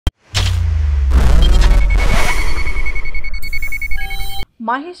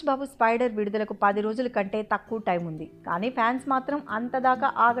Mahesh Babu spider విడుదలకు 10 రోజుల కంటే తక్కువ టైం ఉంది. కానీ ఫ్యాన్స్ మాత్రం అంతదాకా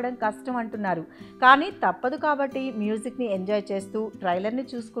ఆగడం కష్టం అంటున్నారు. కానీ తప్పదు కాబట్టి మ్యూజిక్ని ఎంజాయ్ చేస్తూ ట్రైలర్ని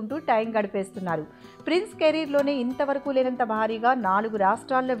చూసుకుంటూ టైం గడిపేస్తున్నారు. ప్రిన్స్ కెరీర్లోనే ఇంతవరకు లేనంత భారీగా 4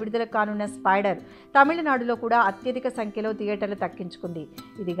 రాష్ట్రాల్లో విడుదల కానున్న స్పైడర్ తమిళనాడులో కూడా అత్యధిక సంఖ్యలో థియేటర్లు దక్కించుకుంది.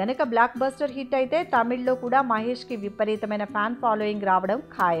 ఇది గనక బ్లాక్ బస్టర్ హిట్ అయితే తమిళ్లో కూడా మహేష్కి విపరీతమైన ఫ్యాన్ ఫాలోయింగ్ రావడం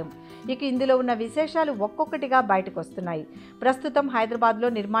ఖాయం. ఇక ఇందులో ఉన్న విశేషాలు ఒక్కొక్కటిగా బయటకు వస్తున్నాయి. ప్రస్తుతం హైదరాబాద్లో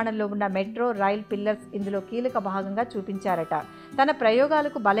నిర్మాణంలో ఉన్న మెట్రో రైల్ పిల్లర్స్ ఇందులో కీలక భాగంగా చూపించారట. తన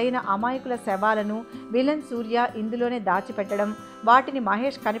ప్రయోగాలకు బలైన అమాయకుల శవాలను విలన్ సూర్య ఇందులోనే దాచిపెట్టడం, వాటిని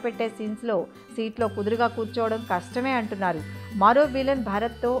మహేష్ కనిపెట్టే సీట్లో కుదురుగా కూర్చోవడం కష్టమే అంటున్నారు. మరో విలన్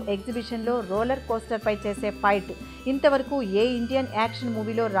భరత్తో ఎగ్జిబిషన్లో రోలర్ కోస్టర్పై చేసే ఫైట్ ఇంతవరకు ఏ ఇండియన్ యాక్షన్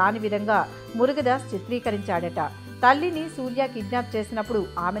మూవీలో రాని విధంగా మురుగదాస్ చిత్రీకరించాడట. తల్లిని సూర్య కిడ్నాప్ చేసినప్పుడు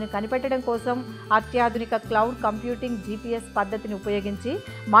ఆమెను కనిపెట్టడం కోసం అత్యాధునిక క్లౌడ్ కంప్యూటింగ్ జీపీఎస్ పద్ధతిని ఉపయోగించి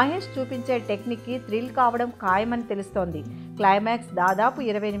మహేష్ చూపించే టెక్నిక్కి థ్రిల్ కావడం ఖాయమని తెలుస్తోంది. క్లైమాక్స్ దాదాపు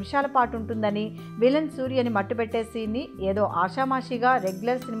 20 నిమిషాల పాటు ఉంటుందని, విలన్ సూర్యని మట్టుపెట్టే సీన్ని ఏదో ఆషామాషిగా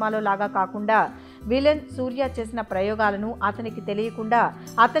రెగ్యులర్ సినిమాలో లాగా కాకుండా విలన్ సూర్య చేసిన ప్రయోగాలను అతనికి తెలియకుండా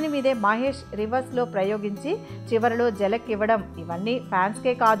అతని మీదే మహేష్ రివర్స్లో ప్రయోగించి చివరిలో జలక్కివ్వడం, ఇవన్నీ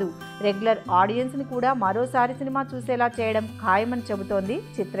ఫ్యాన్స్కే కాదు రెగ్యులర్ ఆడియన్స్ని కూడా మరోసారి సినిమా చూసేలా చేయడం ఖాయమని చెబుతోంది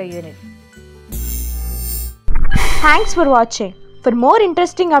చిత్ర unit. Thanks for watching. For more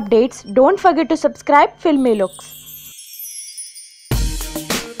interesting updates, don't forget to subscribe Filmylooks.